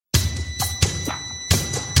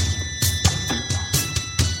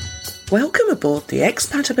Welcome aboard the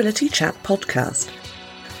Expatability Chat podcast,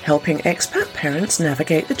 helping expat parents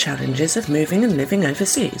navigate the challenges of moving and living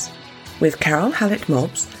overseas, with Carol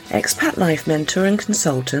Hallett-Mobbs, expat life mentor and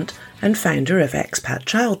consultant and founder of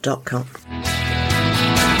expatchild.com.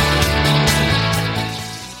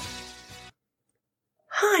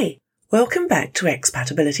 Hi, welcome back to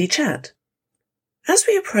Expatability Chat. As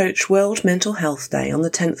we approach World Mental Health Day on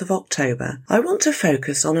the 10th of October, I want to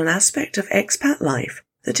focus on an aspect of expat life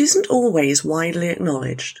that isn't always widely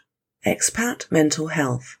acknowledged: expat mental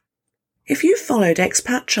health. If you've followed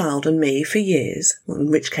Expat Child and me for years,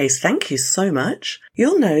 in which case thank you so much,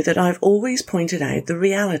 you'll know that I've always pointed out the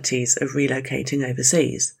realities of relocating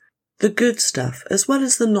overseas, the good stuff as well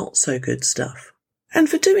as the not so good stuff. And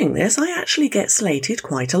for doing this, I actually get slated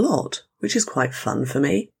quite a lot, which is quite fun for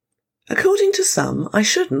me. According to some, I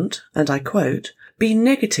shouldn't, and I quote, be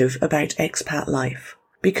negative about expat life,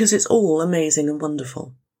 because it's all amazing and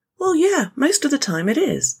wonderful. Well, yeah, most of the time it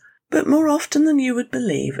is, but more often than you would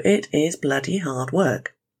believe, it is bloody hard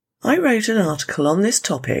work. I wrote an article on this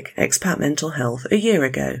topic, expat mental health, a year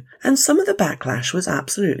ago, and some of the backlash was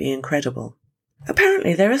absolutely incredible.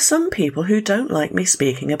 Apparently there are some people who don't like me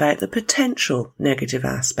speaking about the potential negative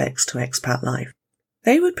aspects to expat life.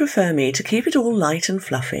 They would prefer me to keep it all light and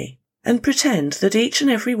fluffy, and pretend that each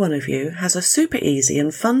and every one of you has a super easy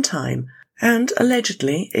and fun time, and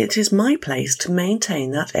allegedly it is my place to maintain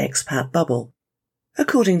that expat bubble.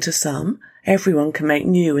 According to some, everyone can make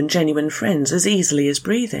new and genuine friends as easily as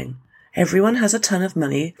breathing. Everyone has a ton of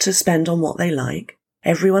money to spend on what they like.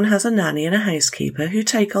 Everyone has a nanny and a housekeeper who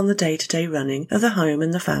take on the day-to-day running of the home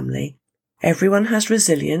and the family. Everyone has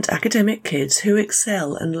resilient academic kids who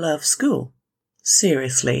excel and love school.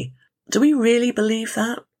 Seriously, do we really believe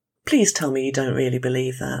that? Please tell me you don't really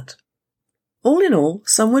believe that. All in all,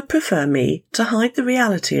 some would prefer me to hide the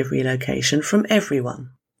reality of relocation from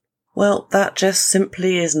everyone. Well, that just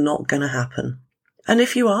simply is not going to happen. And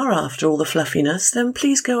if you are after all the fluffiness, then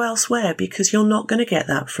please go elsewhere, because you're not going to get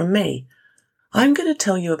that from me. I'm going to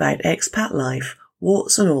tell you about expat life,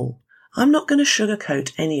 warts and all. I'm not going to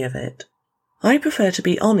sugarcoat any of it. I prefer to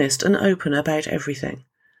be honest and open about everything.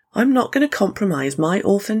 I'm not going to compromise my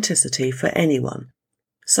authenticity for anyone.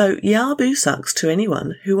 So yahoo sucks to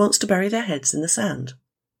anyone who wants to bury their heads in the sand.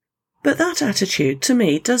 But that attitude, to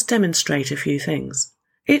me, does demonstrate a few things.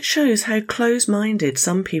 It shows how close-minded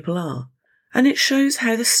some people are, and it shows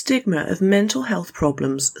how the stigma of mental health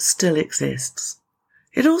problems still exists.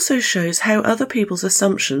 It also shows how other people's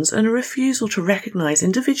assumptions and a refusal to recognise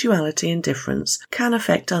individuality and difference can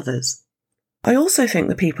affect others. I also think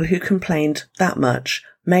the people who complained that much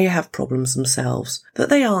may have problems themselves that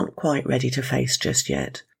they aren't quite ready to face just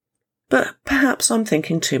yet. But perhaps I'm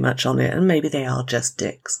thinking too much on it and maybe they are just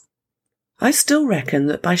dicks. I still reckon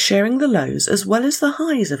that by sharing the lows as well as the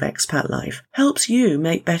highs of expat life helps you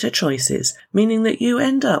make better choices, meaning that you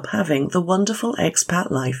end up having the wonderful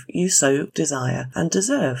expat life you so desire and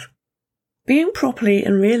deserve. Being properly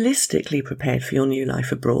and realistically prepared for your new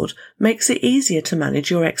life abroad makes it easier to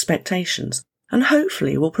manage your expectations, and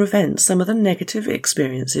hopefully will prevent some of the negative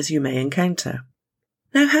experiences you may encounter.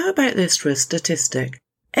 Now, how about this for a statistic?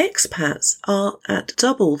 Expats are at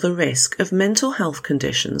double the risk of mental health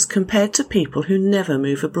conditions compared to people who never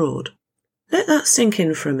move abroad. Let that sink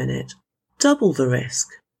in for a minute. Double the risk.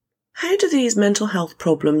 How do these mental health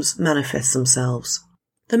problems manifest themselves?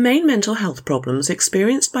 The main mental health problems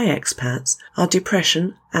experienced by expats are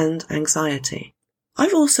depression and anxiety.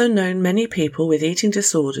 I've also known many people with eating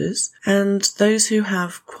disorders and those who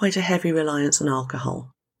have quite a heavy reliance on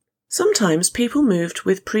alcohol. Sometimes people moved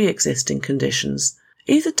with pre-existing conditions,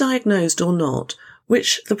 either diagnosed or not,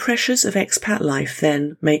 which the pressures of expat life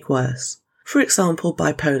then make worse. For example,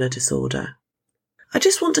 bipolar disorder. I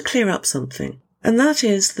just want to clear up something, and that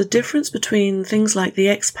is the difference between things like the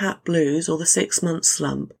expat blues or the 6-month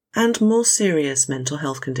slump and more serious mental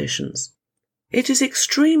health conditions. It is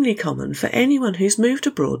extremely common for anyone who's moved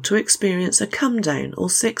abroad to experience a come-down or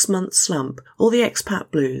 6-month slump or the expat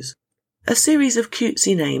blues, a series of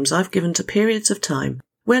cutesy names I've given to periods of time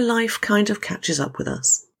where life kind of catches up with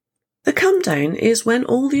us. The come-down is when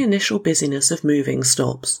all the initial busyness of moving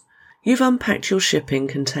stops. You've unpacked your shipping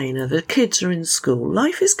container, the kids are in school,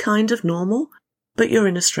 life is kind of normal, but you're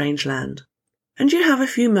in a strange land. And you have a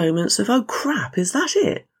few moments of, oh crap, is that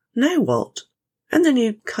it? Now what? And then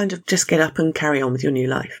you kind of just get up and carry on with your new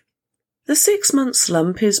life. The 6-month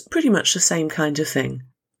slump is pretty much the same kind of thing.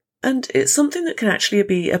 And it's something that can actually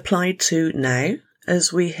be applied to now,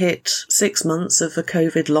 as we hit 6 months of the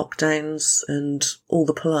COVID lockdowns and all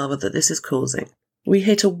the palaver that this is causing. We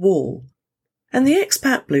hit a wall. And the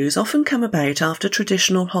expat blues often come about after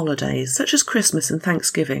traditional holidays, such as Christmas and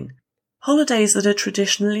Thanksgiving. holidays that are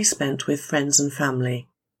traditionally spent with friends and family,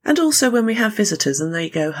 and also when we have visitors and they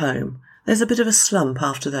go home. There's a bit of a slump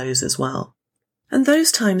after those as well. And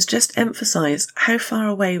those times just emphasise how far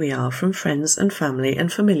away we are from friends and family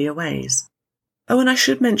and familiar ways. Oh, and I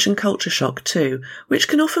should mention culture shock too, which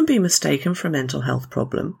can often be mistaken for a mental health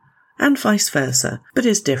problem, and vice versa, but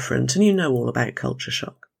is different, and you know all about culture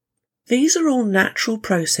shock. These are all natural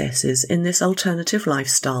processes in this alternative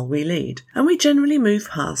lifestyle we lead, and we generally move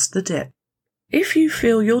past the dip. If you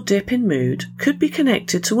feel your dip in mood could be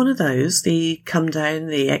connected to one of those, the come down,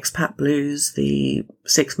 the expat blues, the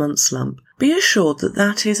 6-month slump, be assured that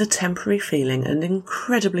that is a temporary feeling and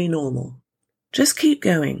incredibly normal. Just keep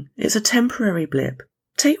going. It's a temporary blip.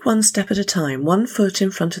 Take one step at a time, one foot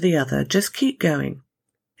in front of the other. Just keep going.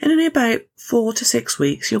 And in about 4 to 6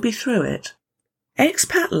 weeks, you'll be through it.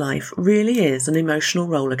 Expat life really is an emotional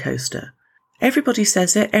roller coaster. Everybody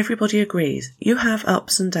says it, everybody agrees. You have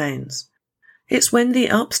ups and downs. It's when the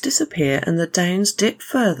ups disappear and the downs dip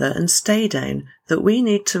further and stay down that we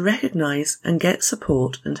need to recognise and get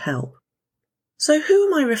support and help. So who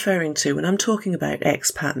am I referring to when I'm talking about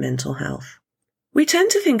expat mental health? We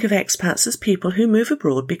tend to think of expats as people who move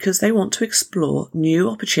abroad because they want to explore new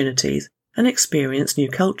opportunities and experience new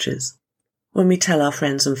cultures. When we tell our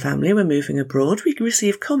friends and family we're moving abroad, we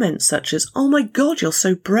receive comments such as, "Oh my God, you're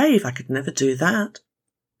so brave, I could never do that."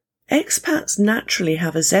 Expats naturally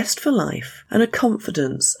have a zest for life and a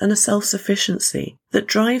confidence and a self-sufficiency that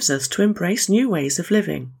drives us to embrace new ways of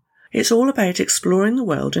living. It's all about exploring the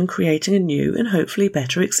world and creating a new and hopefully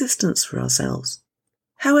better existence for ourselves.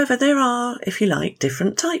 However, there are, if you like,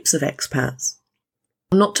 different types of expats.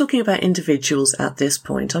 I'm not talking about individuals at this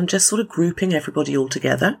point, I'm just sort of grouping everybody all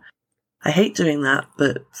together. I hate doing that,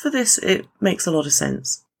 but for this it makes a lot of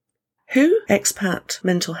sense. Who expat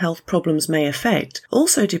mental health problems may affect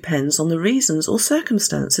also depends on the reasons or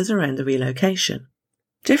circumstances around the relocation.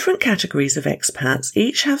 Different categories of expats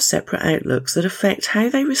each have separate outlooks that affect how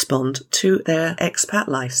they respond to their expat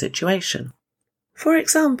life situation. For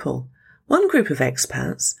example, one group of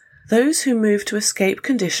expats, those who move to escape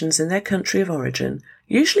conditions in their country of origin,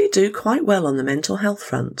 usually do quite well on the mental health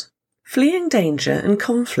front. Fleeing danger and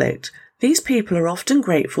conflict, these people are often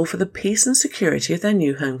grateful for the peace and security of their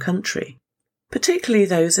new home country, particularly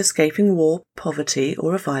those escaping war, poverty,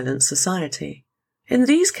 or a violent society. In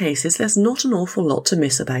these cases, there's not an awful lot to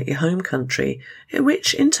miss about your home country,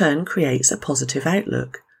 which in turn creates a positive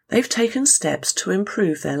outlook. They've taken steps to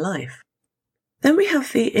improve their life. Then we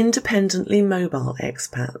have the independently mobile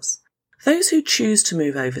expats, those who choose to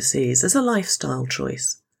move overseas as a lifestyle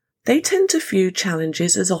choice. They tend to view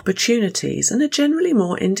challenges as opportunities and are generally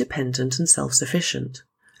more independent and self-sufficient.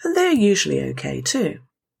 And they're usually okay too.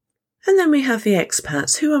 And then we have the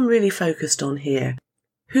expats who I'm really focused on here,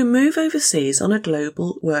 who move overseas on a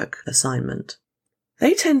global work assignment.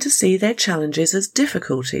 They tend to see their challenges as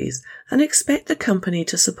difficulties and expect the company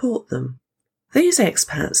to support them. These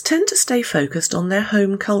expats tend to stay focused on their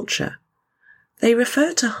home culture. They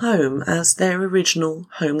refer to home as their original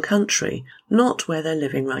home country, not where they're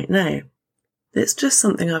living right now. It's just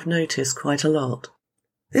something I've noticed quite a lot.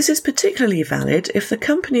 This is particularly valid if the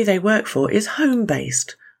company they work for is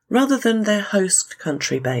home-based, rather than their host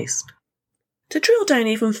country-based. To drill down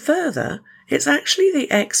even further, it's actually the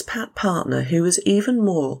expat partner who is even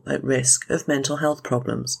more at risk of mental health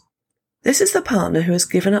problems. This is the partner who has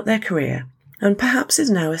given up their career, and perhaps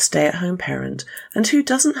is now a stay-at-home parent, and who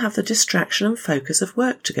doesn't have the distraction and focus of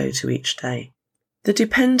work to go to each day. The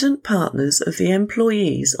dependent partners of the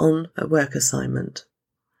employees on a work assignment.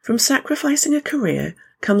 From sacrificing a career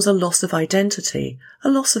comes a loss of identity, a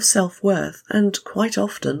loss of self-worth, and quite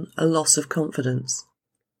often a loss of confidence.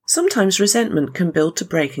 Sometimes resentment can build to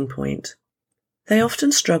breaking point. They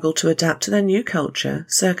often struggle to adapt to their new culture,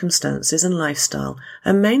 circumstances and lifestyle,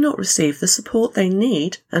 and may not receive the support they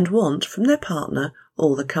need and want from their partner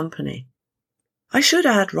or the company. I should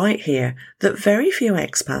add right here that very few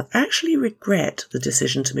expats actually regret the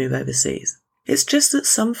decision to move overseas. It's just that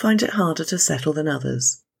some find it harder to settle than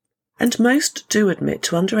others. And most do admit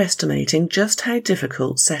to underestimating just how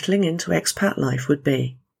difficult settling into expat life would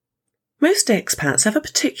be. Most expats have a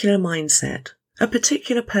particular mindset, a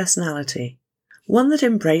particular personality, one that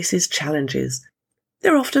embraces challenges.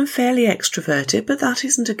 They're often fairly extroverted, but that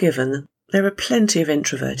isn't a given. There are plenty of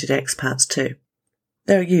introverted expats too.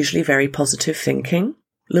 They're usually very positive thinking,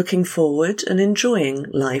 looking forward and enjoying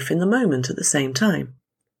life in the moment at the same time.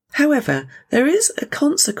 However, there is a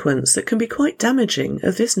consequence that can be quite damaging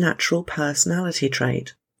of this natural personality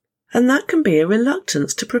trait, and that can be a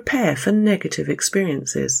reluctance to prepare for negative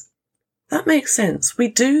experiences. That makes sense. We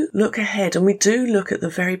do look ahead and we do look at the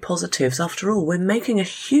very positives. After all, we're making a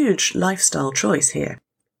huge lifestyle choice here.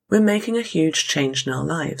 We're making a huge change in our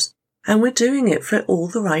lives. And we're doing it for all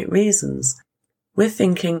the right reasons. We're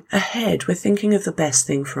thinking ahead. We're thinking of the best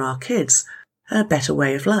thing for our kids, a better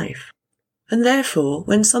way of life. And therefore,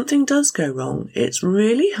 when something does go wrong, it's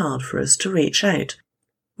really hard for us to reach out.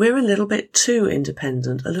 We're a little bit too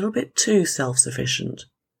independent, a little bit too self-sufficient.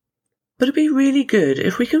 But it'd be really good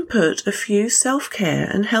if we can put a few self-care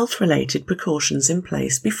and health-related precautions in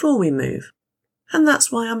place before we move. And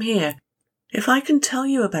that's why I'm here. If I can tell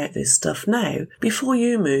you about this stuff now, before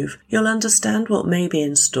you move, you'll understand what may be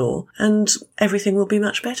in store and everything will be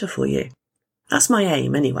much better for you. That's my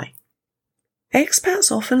aim anyway.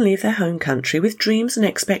 Expats often leave their home country with dreams and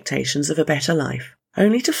expectations of a better life,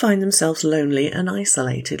 only to find themselves lonely and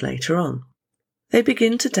isolated later on. They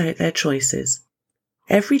begin to doubt their choices.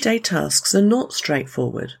 Everyday tasks are not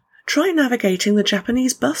straightforward. Try navigating the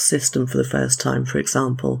Japanese bus system for the first time, for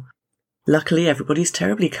example. Luckily, everybody's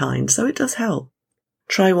terribly kind, so it does help.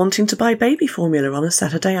 Try wanting to buy baby formula on a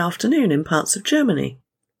Saturday afternoon in parts of Germany.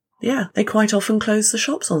 Yeah, they quite often close the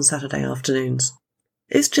shops on Saturday afternoons.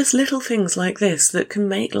 It's just little things like this that can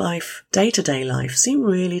make life, day-to-day life, seem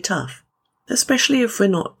really tough, especially if we're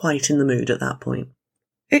not quite in the mood at that point.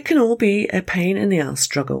 It can all be a pain-in-the-ass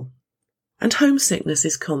struggle. And homesickness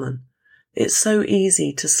is common. It's so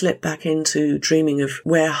easy to slip back into dreaming of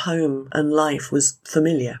where home and life was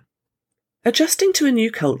familiar. Adjusting to a new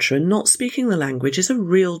culture and not speaking the language is a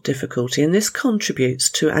real difficulty, and this contributes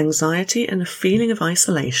to anxiety and a feeling of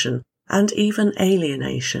isolation and even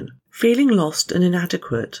alienation, feeling lost and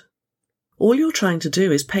inadequate. All you're trying to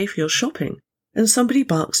do is pay for your shopping, and somebody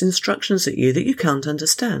barks instructions at you that you can't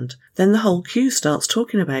understand. Then the whole queue starts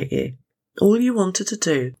talking about you. All you wanted to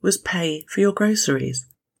do was pay for your groceries.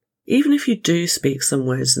 Even if you do speak some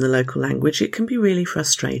words in the local language, it can be really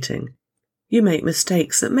frustrating. You make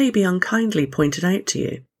mistakes that may be unkindly pointed out to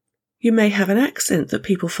you. You may have an accent that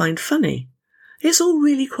people find funny. It's all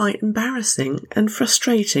really quite embarrassing and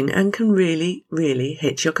frustrating and can really, really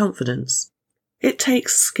hit your confidence. It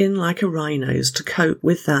takes skin like a rhino's to cope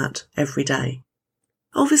with that every day.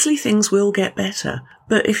 Obviously things will get better,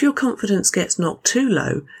 but if your confidence gets knocked too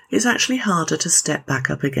low, it's actually harder to step back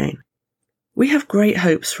up again. We have great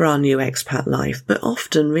hopes for our new expat life, but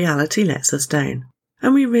often reality lets us down,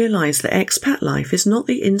 and we realise that expat life is not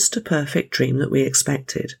the insta-perfect dream that we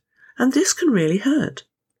expected, and this can really hurt,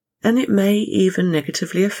 and it may even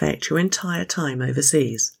negatively affect your entire time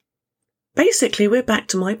overseas. Basically, we're back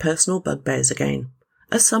to my personal bugbears again,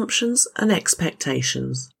 assumptions and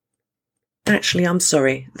expectations. Actually, I'm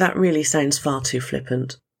sorry, that really sounds far too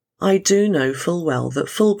flippant. I do know full well that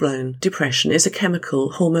full-blown depression is a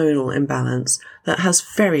chemical hormonal imbalance that has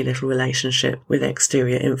very little relationship with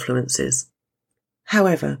exterior influences.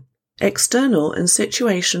 However, external and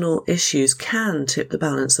situational issues can tip the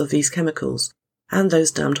balance of these chemicals, and those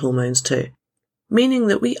damned hormones too, meaning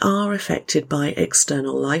that we are affected by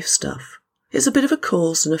external life stuff. It's a bit of a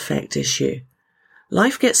cause and effect issue.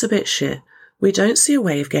 Life gets a bit shit. We don't see a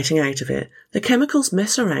way of getting out of it. The chemicals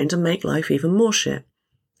mess around and make life even more shit.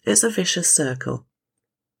 It's a vicious circle.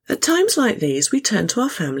 At times like these, we turn to our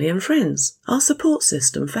family and friends, our support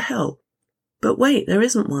system, for help. But wait, there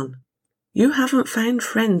isn't one. You haven't found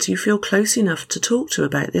friends you feel close enough to talk to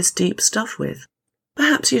about this deep stuff with.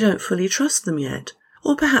 Perhaps you don't fully trust them yet,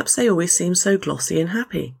 or perhaps they always seem so glossy and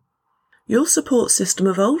happy. Your support system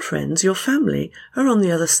of old friends, your family, are on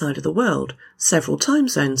the other side of the world, several time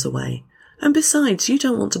zones away. And besides, you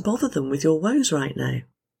don't want to bother them with your woes right now.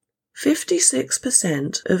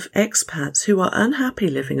 56% of expats who are unhappy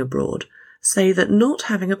living abroad say that not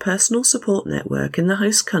having a personal support network in the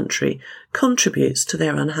host country contributes to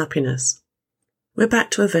their unhappiness. We're back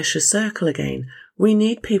to a vicious circle again. We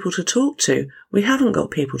need people to talk to, we haven't got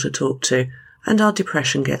people to talk to, and our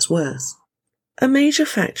depression gets worse. A major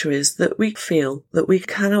factor is that we feel that we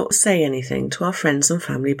cannot say anything to our friends and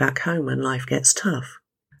family back home when life gets tough.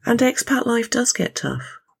 And expat life does get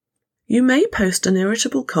tough. You may post an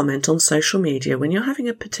irritable comment on social media when you're having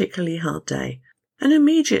a particularly hard day, and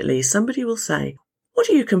immediately somebody will say, "What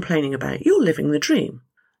are you complaining about? You're living the dream."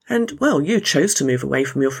 And, well, you chose to move away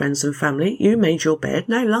from your friends and family, you made your bed,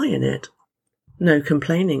 now lie in it. No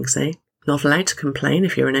complaining, see? Not allowed to complain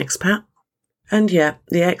if you're an expat. And yet,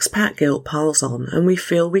 the expat guilt piles on, and we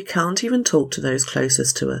feel we can't even talk to those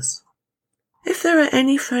closest to us. If there are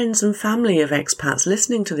any friends and family of expats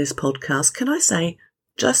listening to this podcast, can I say,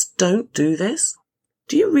 just don't do this?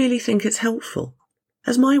 Do you really think it's helpful?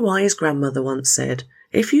 As my wise grandmother once said,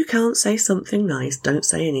 if you can't say something nice, don't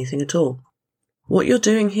say anything at all. What you're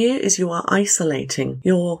doing here is you are isolating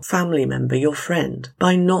your family member, your friend,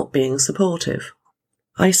 by not being supportive.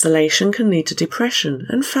 Isolation can lead to depression,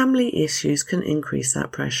 and family issues can increase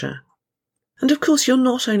that pressure. And of course, you're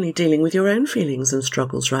not only dealing with your own feelings and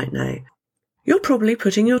struggles right now, you're probably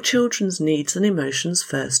putting your children's needs and emotions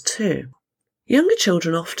first too. Younger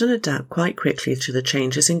children often adapt quite quickly to the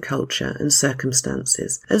changes in culture and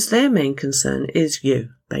circumstances, as their main concern is you,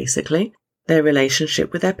 basically, their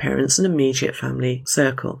relationship with their parents and immediate family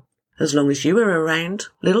circle. As long as you are around,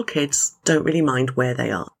 little kids don't really mind where they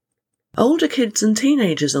are. Older kids and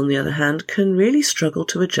teenagers, on the other hand, can really struggle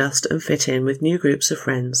to adjust and fit in with new groups of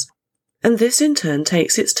friends. And this in turn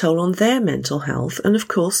takes its toll on their mental health, and of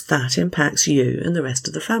course that impacts you and the rest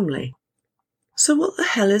of the family. So what the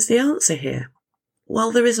hell is the answer here?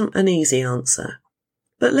 Well, there isn't an easy answer.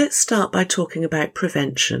 But let's start by talking about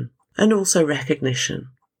prevention and also recognition.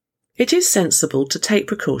 It is sensible to take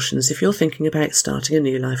precautions if you're thinking about starting a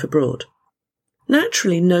new life abroad.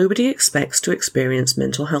 Naturally, nobody expects to experience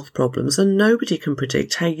mental health problems, and nobody can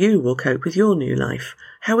predict how you will cope with your new life,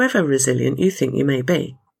 however resilient you think you may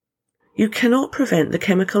be. You cannot prevent the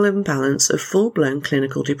chemical imbalance of full-blown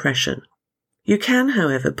clinical depression. You can,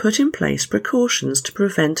 however, put in place precautions to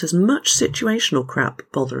prevent as much situational crap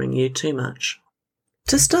bothering you too much.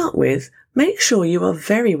 To start with, make sure you are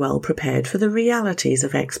very well prepared for the realities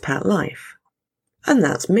of expat life. And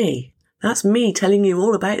that's me. That's me telling you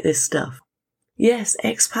all about this stuff. Yes,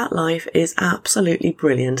 expat life is absolutely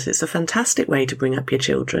brilliant. It's a fantastic way to bring up your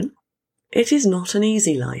children. It is not an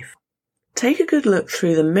easy life. Take a good look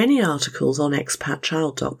through the many articles on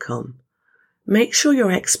expatchild.com. Make sure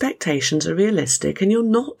your expectations are realistic and you're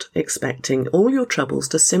not expecting all your troubles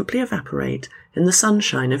to simply evaporate in the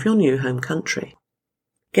sunshine of your new home country.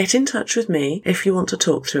 Get in touch with me if you want to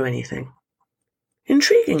talk through anything.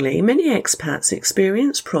 Intriguingly, many expats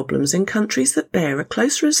experience problems in countries that bear a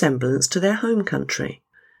close resemblance to their home country.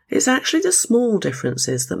 It's actually the small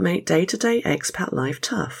differences that make day-to-day expat life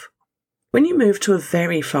tough. When you move to a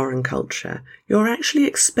very foreign culture, you're actually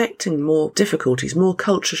expecting more difficulties, more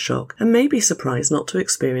culture shock, and may be surprised not to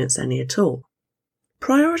experience any at all.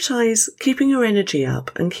 Prioritise keeping your energy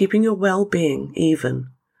up and keeping your well-being even.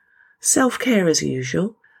 Self-care as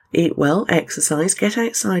usual. Eat well, exercise, get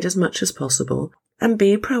outside as much as possible, and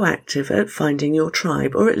be proactive at finding your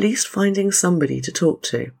tribe, or at least finding somebody to talk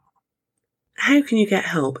to. How can you get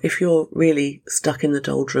help if you're really stuck in the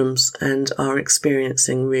doldrums and are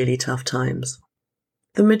experiencing really tough times?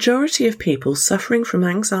 The majority of people suffering from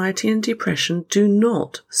anxiety and depression do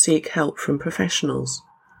not seek help from professionals.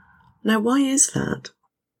 Now, why is that?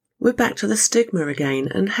 We're back to the stigma again,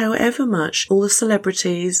 and however much all the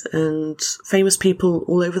celebrities and famous people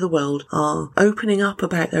all over the world are opening up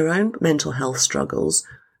about their own mental health struggles,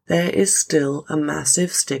 there is still a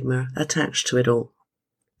massive stigma attached to it all.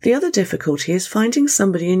 The other difficulty is finding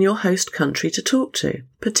somebody in your host country to talk to,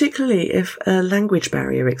 particularly if a language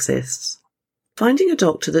barrier exists. Finding a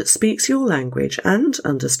doctor that speaks your language and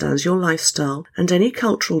understands your lifestyle and any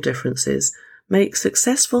cultural differences makes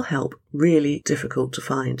successful help really difficult to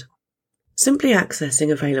find. Simply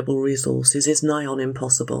accessing available resources is nigh on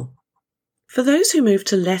impossible. For those who move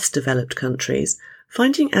to less developed countries,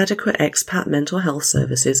 finding adequate expat mental health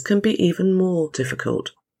services can be even more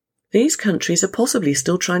difficult. These countries are possibly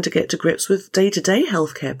still trying to get to grips with day-to-day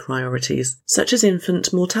healthcare priorities, such as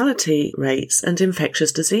infant mortality rates and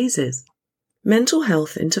infectious diseases. Mental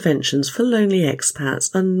health interventions for lonely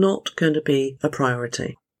expats are not going to be a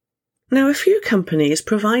priority. Now, a few companies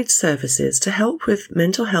provide services to help with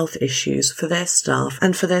mental health issues for their staff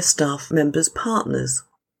and for their staff members' partners.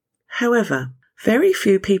 However, very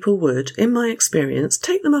few people would, in my experience,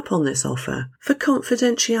 take them up on this offer for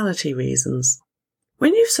confidentiality reasons.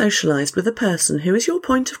 When you've socialised with a person who is your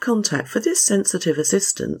point of contact for this sensitive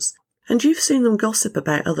assistance, and you've seen them gossip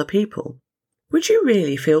about other people, would you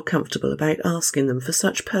really feel comfortable about asking them for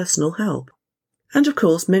such personal help? And of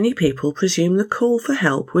course, many people presume the call for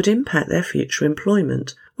help would impact their future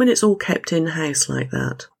employment when it's all kept in-house like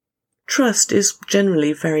that. Trust is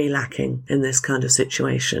generally very lacking in this kind of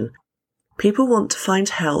situation. People want to find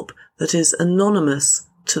help that is anonymous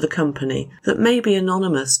to the company, that may be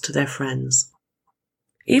anonymous to their friends.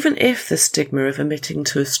 Even if the stigma of admitting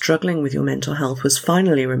to struggling with your mental health was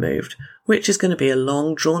finally removed, which is going to be a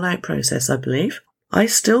long, drawn-out process, I believe, I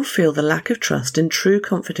still feel the lack of trust in true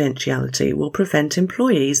confidentiality will prevent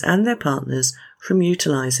employees and their partners from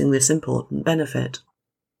utilising this important benefit.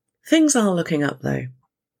 Things are looking up, though.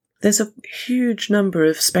 There's a huge number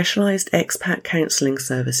of specialised expat counselling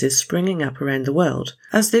services springing up around the world,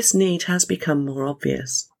 as this need has become more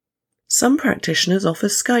obvious. Some practitioners offer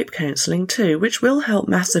Skype counselling too, which will help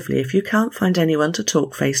massively if you can't find anyone to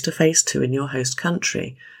talk face-to-face to in your host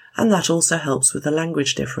country, and that also helps with the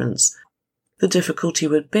language difference. The difficulty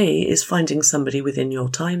would be is finding somebody within your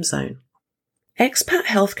time zone. Expat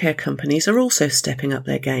healthcare companies are also stepping up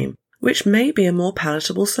their game, which may be a more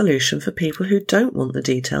palatable solution for people who don't want the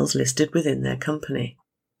details listed within their company.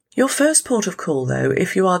 Your first port of call, though,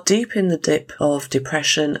 if you are deep in the dip of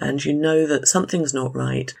depression and you know that something's not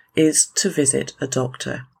right, is to visit a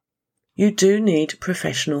doctor. You do need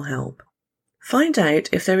professional help. Find out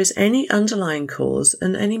if there is any underlying cause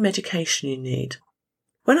and any medication you need.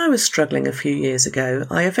 When I was struggling a few years ago,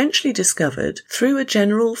 I eventually discovered, through a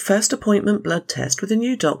general first appointment blood test with a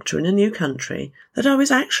new doctor in a new country, that I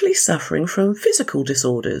was actually suffering from physical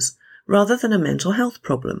disorders rather than a mental health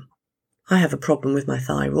problem. I have a problem with my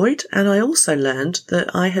thyroid, and I also learned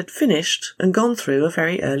that I had finished and gone through a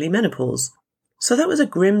very early menopause. So that was a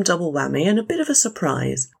grim double whammy and a bit of a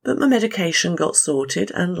surprise, but my medication got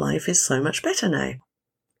sorted and life is so much better now.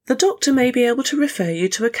 The doctor may be able to refer you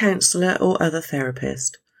to a counsellor or other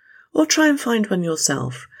therapist, or try and find one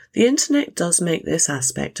yourself. The internet does make this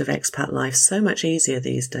aspect of expat life so much easier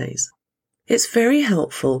these days. It's very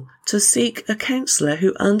helpful to seek a counsellor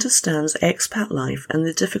who understands expat life and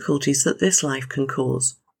the difficulties that this life can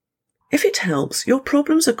cause. If it helps, your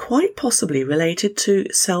problems are quite possibly related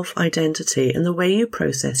to self-identity and the way you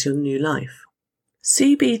process your new life.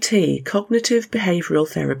 CBT, Cognitive Behavioural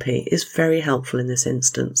Therapy, is very helpful in this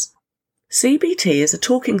instance. CBT is a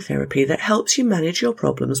talking therapy that helps you manage your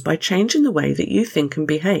problems by changing the way that you think and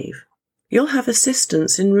behave. You'll have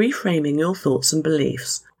assistance in reframing your thoughts and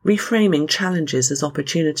beliefs, reframing challenges as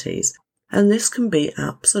opportunities, and this can be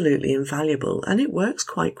absolutely invaluable, and it works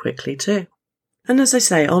quite quickly too. And as I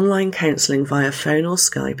say, online counselling via phone or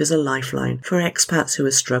Skype is a lifeline for expats who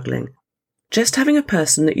are struggling. Just having a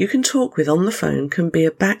person that you can talk with on the phone can be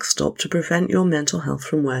a backstop to prevent your mental health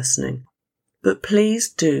from worsening. But please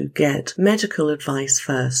do get medical advice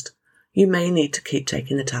first. You may need to keep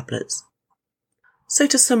taking the tablets. So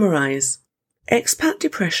to summarise, expat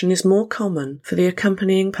depression is more common for the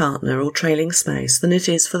accompanying partner or trailing spouse than it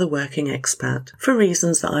is for the working expat, for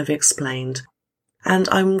reasons that I've explained. And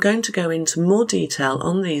I'm going to go into more detail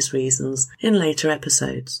on these reasons in later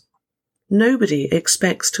episodes. Nobody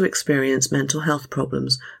expects to experience mental health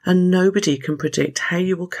problems, and nobody can predict how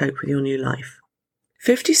you will cope with your new life.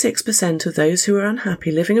 56% of those who are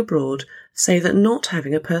unhappy living abroad say that not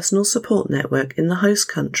having a personal support network in the host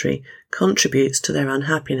country contributes to their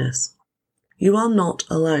unhappiness. You are not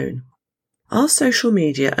alone. Our social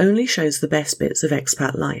media only shows the best bits of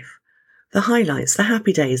expat life. The highlights, the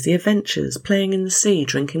happy days, the adventures, playing in the sea,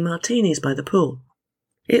 drinking martinis by the pool.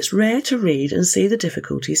 It's rare to read and see the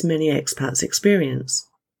difficulties many expats experience.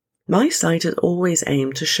 My site has always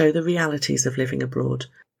aimed to show the realities of living abroad,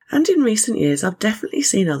 and in recent years I've definitely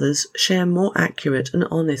seen others share more accurate and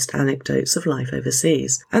honest anecdotes of life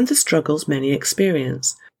overseas and the struggles many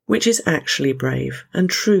experience, which is actually brave and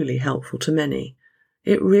truly helpful to many.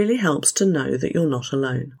 It really helps to know that you're not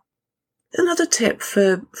alone. Another tip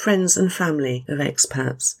for friends and family of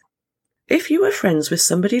expats. If you are friends with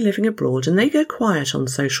somebody living abroad and they go quiet on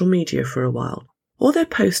social media for a while, or their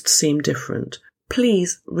posts seem different,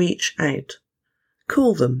 please reach out.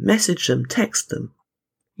 Call them, message them, text them.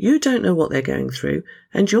 You don't know what they're going through,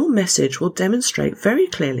 and your message will demonstrate very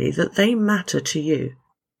clearly that they matter to you,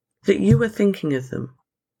 that you are thinking of them.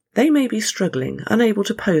 They may be struggling, unable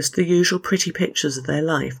to post the usual pretty pictures of their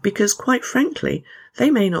life because, quite frankly, they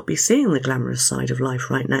may not be seeing the glamorous side of life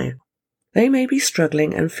right now. They may be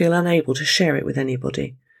struggling and feel unable to share it with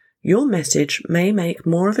anybody. Your message may make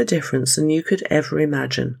more of a difference than you could ever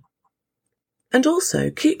imagine. And also,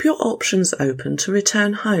 keep your options open to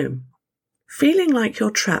return home. Feeling like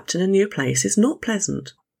you're trapped in a new place is not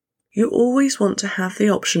pleasant. You always want to have the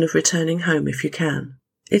option of returning home if you can.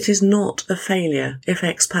 It is not a failure if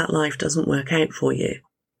expat life doesn't work out for you.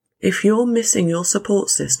 If you're missing your support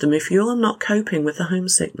system, if you're not coping with the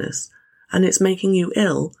homesickness and it's making you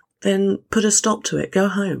ill, then put a stop to it, go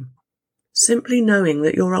home. Simply knowing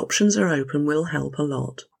that your options are open will help a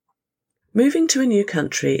lot. Moving to a new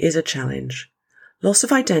country is a challenge. Loss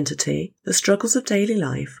of identity, the struggles of daily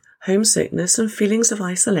life, homesickness and feelings of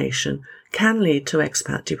isolation can lead to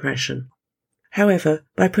expat depression. However,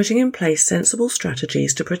 by putting in place sensible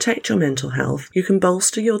strategies to protect your mental health, you can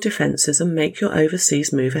bolster your defences and make your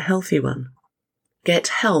overseas move a healthy one. Get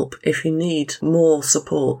help if you need more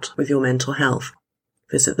support with your mental health.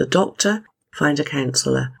 Visit the doctor, find a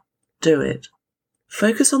counsellor. Do it.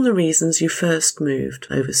 Focus on the reasons you first moved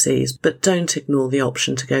overseas, but don't ignore the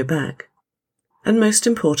option to go back. And most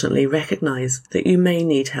importantly, recognise that you may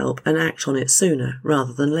need help and act on it sooner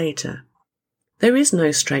rather than later. There is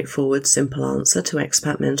no straightforward, simple answer to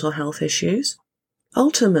expat mental health issues.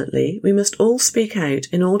 Ultimately, we must all speak out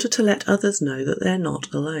in order to let others know that they're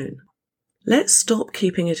not alone. Let's stop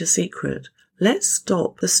keeping it a secret. Let's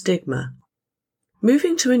stop the stigma.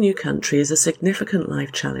 Moving to a new country is a significant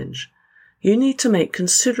life challenge. You need to make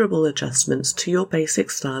considerable adjustments to your basic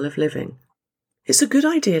style of living. It's a good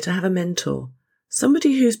idea to have a mentor,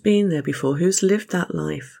 somebody who's been there before, who's lived that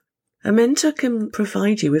life. A mentor can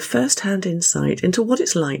provide you with first-hand insight into what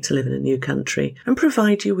it's like to live in a new country and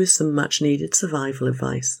provide you with some much-needed survival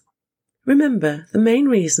advice. Remember, the main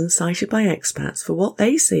reason cited by expats for what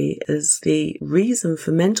they see as the reason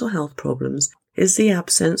for mental health problems is the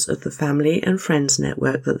absence of the family and friends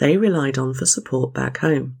network that they relied on for support back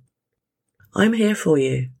home. I'm here for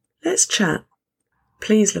you. Let's chat.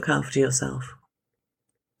 Please look after yourself.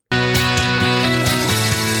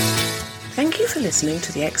 Thank you for listening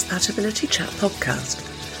to the Expatability Chat podcast.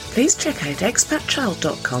 Please check out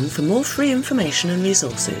expatchild.com for more free information and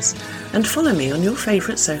resources, and follow me on your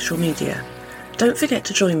favourite social media. Don't forget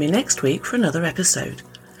to join me next week for another episode.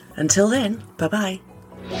 Until then, bye-bye.